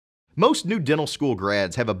Most new dental school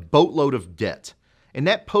grads have a boatload of debt, and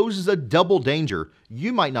that poses a double danger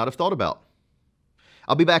you might not have thought about.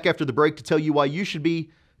 I'll be back after the break to tell you why you should be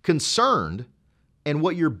concerned and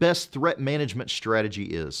what your best threat management strategy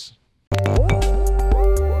is.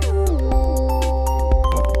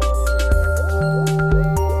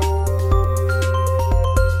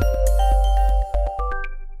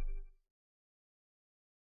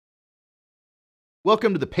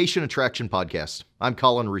 Welcome to the Patient Attraction Podcast. I'm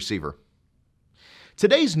Colin, receiver.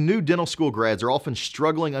 Today's new dental school grads are often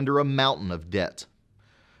struggling under a mountain of debt.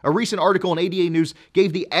 A recent article in ADA News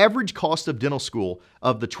gave the average cost of dental school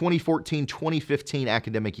of the 2014-2015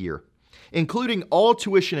 academic year. Including all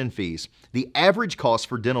tuition and fees, the average cost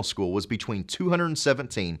for dental school was between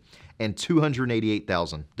 $217,000 and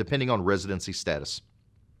 $288,000, depending on residency status.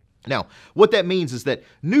 Now, what that means is that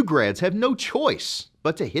new grads have no choice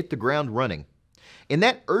but to hit the ground running. And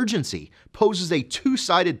that urgency poses a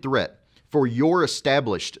two-sided threat for your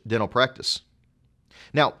established dental practice.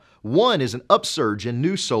 Now, one is an upsurge in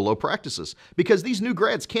new solo practices because these new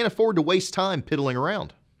grads can't afford to waste time piddling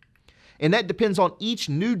around. And that depends on each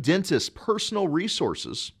new dentist's personal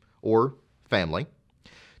resources, or family,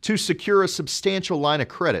 to secure a substantial line of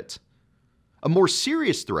credit. A more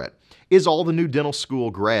serious threat is all the new dental school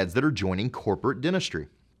grads that are joining corporate dentistry.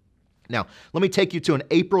 Now, let me take you to an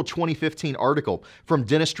April 2015 article from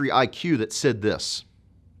Dentistry IQ that said this.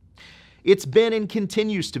 It's been and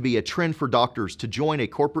continues to be a trend for doctors to join a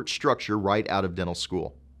corporate structure right out of dental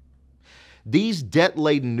school. These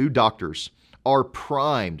debt-laden new doctors are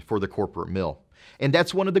primed for the corporate mill. And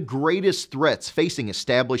that's one of the greatest threats facing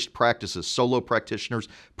established practices, solo practitioners,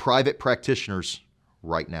 private practitioners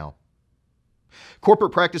right now.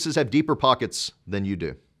 Corporate practices have deeper pockets than you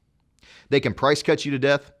do. They can price cut you to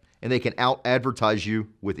death, and they can out-advertise you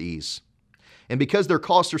with ease. And because their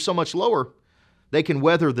costs are so much lower, they can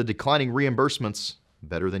weather the declining reimbursements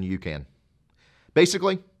better than you can.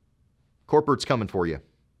 Basically, corporate's coming for you,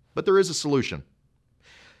 but there is a solution.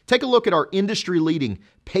 Take a look at our industry-leading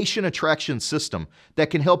patient attraction system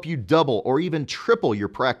that can help you double or even triple your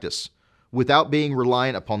practice without being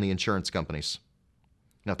reliant upon the insurance companies.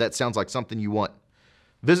 Now, if that sounds like something you want,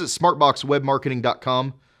 visit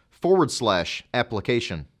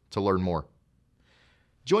smartboxwebmarketing.com/application to learn more.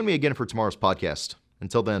 Join me again for tomorrow's podcast.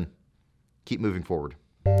 Until then, keep moving forward.